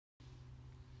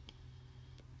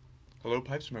Hello,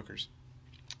 pipe smokers.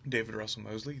 David Russell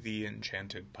Mosley, the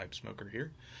enchanted pipe smoker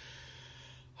here.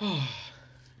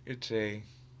 It's a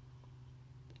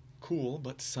cool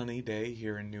but sunny day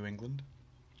here in New England.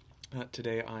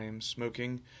 Today I am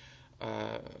smoking,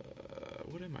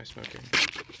 what am I smoking?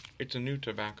 It's a new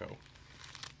tobacco.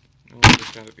 I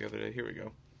just got it the other day. Here we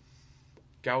go.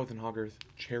 Gowith and Hogarth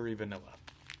Cherry Vanilla.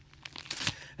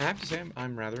 And I have to say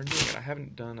I'm rather enjoying it. I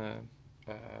haven't done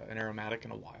an aromatic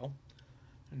in a while,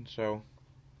 and so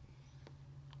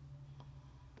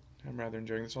I'm rather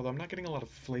enjoying this, although I'm not getting a lot of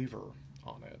flavor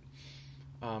on it.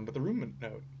 But the room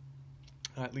note,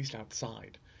 at least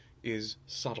outside, is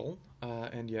subtle,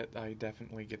 and yet I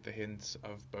definitely get the hints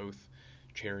of both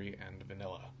cherry and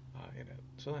vanilla in it,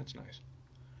 so that's nice.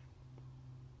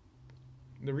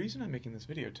 The reason I'm making this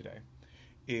video today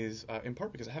is in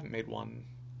part because I haven't made one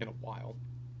in a while,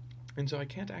 and so I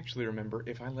can't actually remember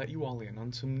if I let you all in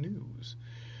on some news,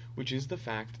 which is the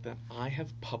fact that I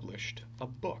have published a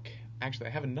book. Actually, I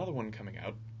have another one coming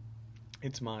out.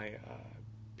 It's my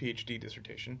PhD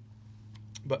dissertation.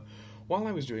 But while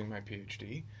I was doing my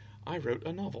PhD, I wrote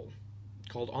a novel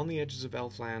called On the Edges of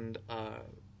Elfland,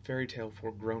 Fairy Tale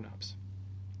for Grown-Ups.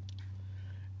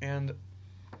 And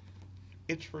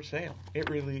it's for sale. It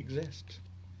really exists.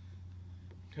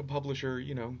 A publisher,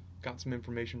 got some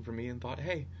information from me and thought,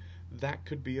 hey, that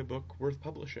could be a book worth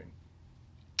publishing.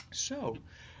 So,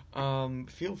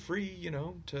 feel free,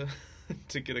 to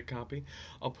to get a copy.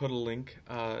 I'll put a link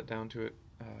down to it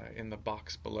in the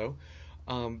box below.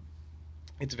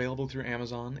 It's available through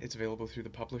Amazon. It's available through the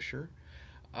publisher.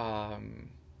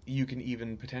 You can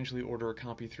even potentially order a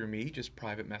copy through me. Just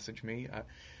private message me.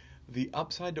 The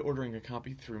upside to ordering a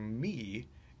copy through me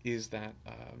is that,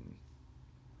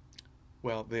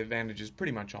 well, the advantage is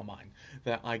pretty much all mine.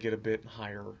 That I get a bit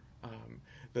higher.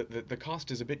 The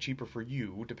cost is a bit cheaper for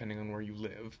you, depending on where you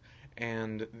live,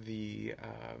 and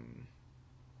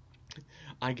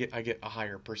I get a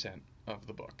higher percent of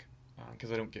the book,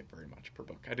 because I don't get very much per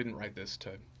book. I didn't write this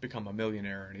to become a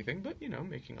millionaire or anything, but,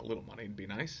 making a little money would be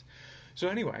nice. So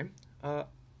anyway, I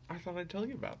thought I'd tell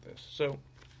you about this. So,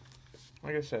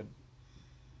 like I said,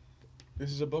 this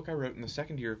is a book I wrote in the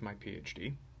second year of my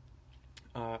PhD.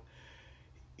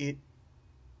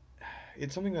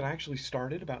 It's something that I actually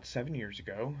started about 7 years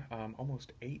ago,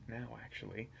 almost 8 now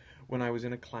actually, when I was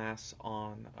in a class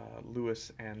on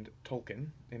Lewis and Tolkien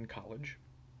in college.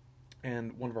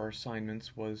 And one of our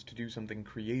assignments was to do something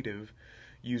creative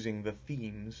using the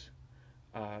themes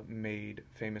made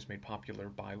popular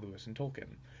by Lewis and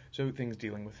Tolkien. So things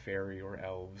dealing with fairy or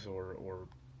elves or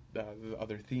the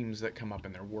other themes that come up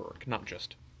in their work, not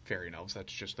just fairy and elves.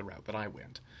 That's just the route that I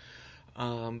went.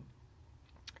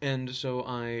 And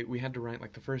so we had to write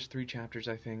like the first 3 chapters,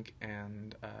 I think,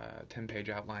 and a 10-page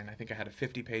outline. I think I had a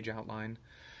 50-page outline.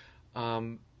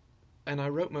 And I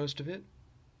wrote most of it,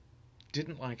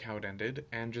 didn't like how it ended,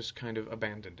 and just kind of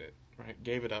abandoned it, right?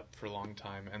 Gave it up for a long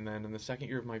time. And then in the second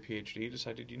year of my PhD,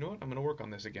 decided, you know what, I'm going to work on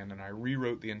this again, and I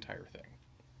rewrote the entire thing.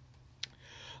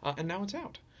 And now it's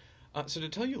out. So to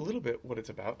tell you a little bit what it's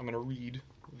about, I'm going to read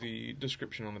the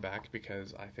description on the back,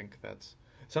 because I think that's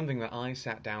something that I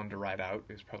sat down to write out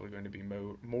is probably going to be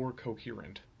more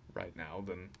coherent right now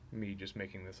than me just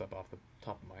making this up off the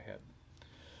top of my head.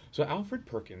 So Alfred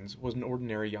Perkins was an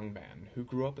ordinary young man who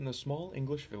grew up in the small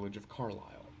English village of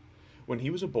Carlisle. When he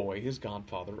was a boy, his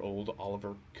godfather, old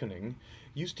Oliver Cunning,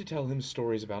 used to tell him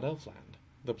stories about Elfland,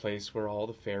 the place where all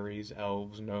the fairies,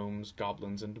 elves, gnomes,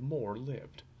 goblins, and more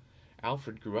lived.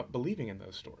 Alfred grew up believing in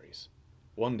those stories.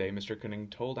 One day, Mr. Cunning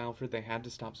told Alfred they had to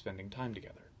stop spending time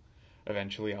together.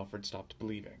 Eventually, Alfred stopped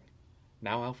believing.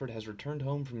 Now Alfred has returned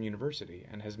home from university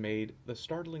and has made the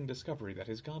startling discovery that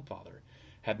his godfather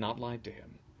had not lied to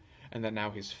him, and that now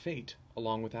his fate,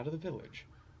 along with that of the village,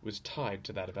 was tied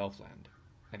to that of Elfland,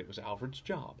 and it was Alfred's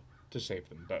job to save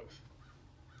them both.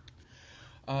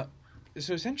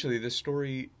 So essentially, this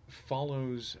story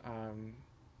follows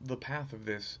the path of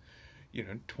this,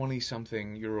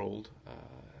 20-something-year-old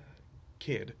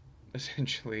kid,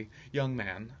 essentially, young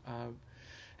man,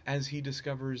 as he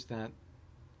discovers that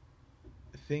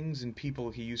things and people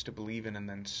he used to believe in and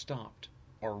then stopped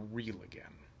are real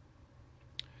again.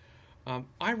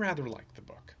 I rather like the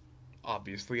book.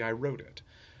 Obviously, I wrote it.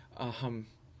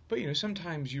 But,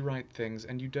 sometimes you write things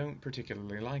and you don't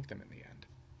particularly like them in the end.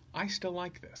 I still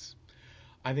like this.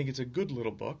 I think it's a good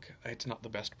little book. It's not the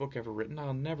best book ever written.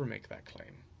 I'll never make that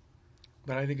claim.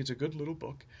 But I think it's a good little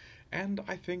book, and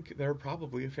I think there are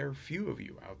probably a fair few of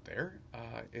you out there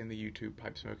in the YouTube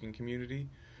pipe smoking community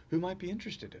who might be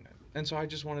interested in it. And so I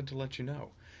just wanted to let you know.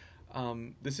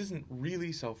 This isn't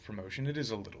really self-promotion. It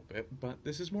is a little bit, but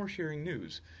this is more sharing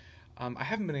news. I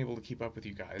haven't been able to keep up with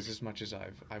you guys as much as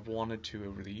I've wanted to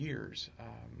over the years,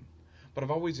 but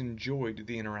I've always enjoyed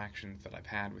the interactions that I've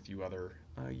had with you other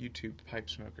YouTube pipe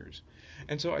smokers.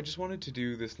 And so I just wanted to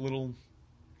do this little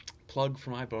plug for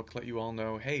my book, let you all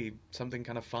know, hey, something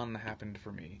kind of fun happened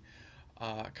for me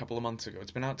a couple of months ago.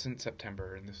 It's been out since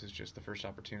September, and this is just the first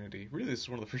opportunity. Really, this is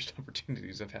one of the first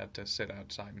opportunities I've had to sit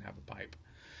outside and have a pipe.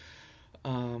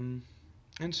 And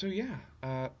so,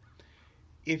 yeah,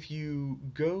 if you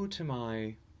go to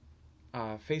my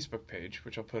Facebook page,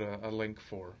 which I'll put a link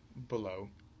for below,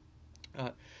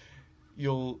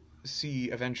 you'll see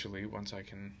eventually, once I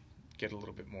can get a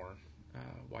little bit more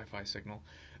Wi-Fi signal,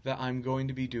 that I'm going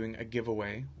to be doing a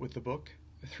giveaway with the book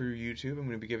through YouTube. I'm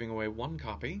going to be giving away one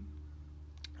copy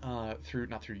through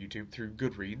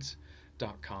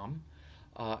Goodreads.com,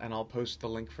 and I'll post the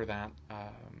link for that.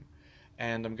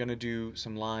 And I'm going to do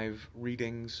some live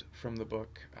readings from the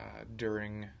book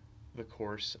during the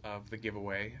course of the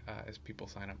giveaway as people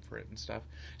sign up for it and stuff,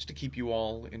 just to keep you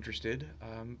all interested.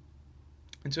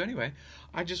 And so anyway,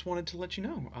 I just wanted to let you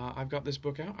know, I've got this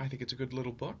book out. I think it's a good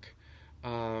little book.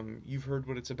 You've heard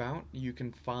what it's about. You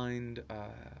can find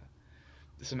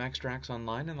some extracts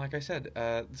online, and like I said,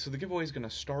 so the giveaway is going to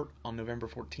start on November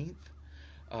 14th,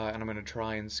 and I'm going to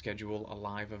try and schedule a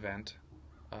live event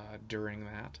during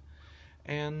that.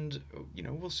 And,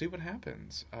 we'll see what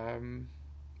happens.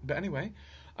 But anyway,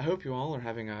 I hope you all are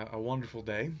having a wonderful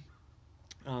day.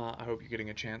 I hope you're getting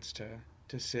a chance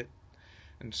to sit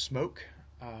and smoke.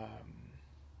 I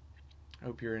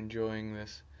hope you're enjoying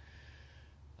this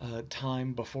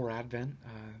time before Advent,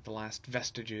 the last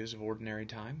vestiges of ordinary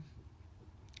time,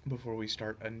 before we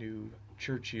start a new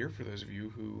church year, for those of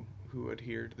you who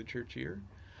adhere to the church year.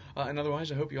 And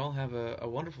otherwise, I hope you all have a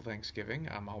wonderful Thanksgiving.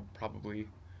 I'll probably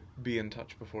be in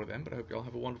touch before then, but I hope you all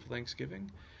have a wonderful Thanksgiving.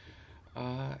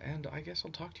 And I guess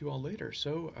I'll talk to you all later.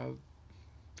 So,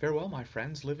 farewell, my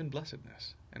friends. Live in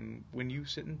blessedness. And when you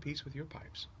sit in peace with your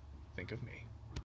pipes, think of me.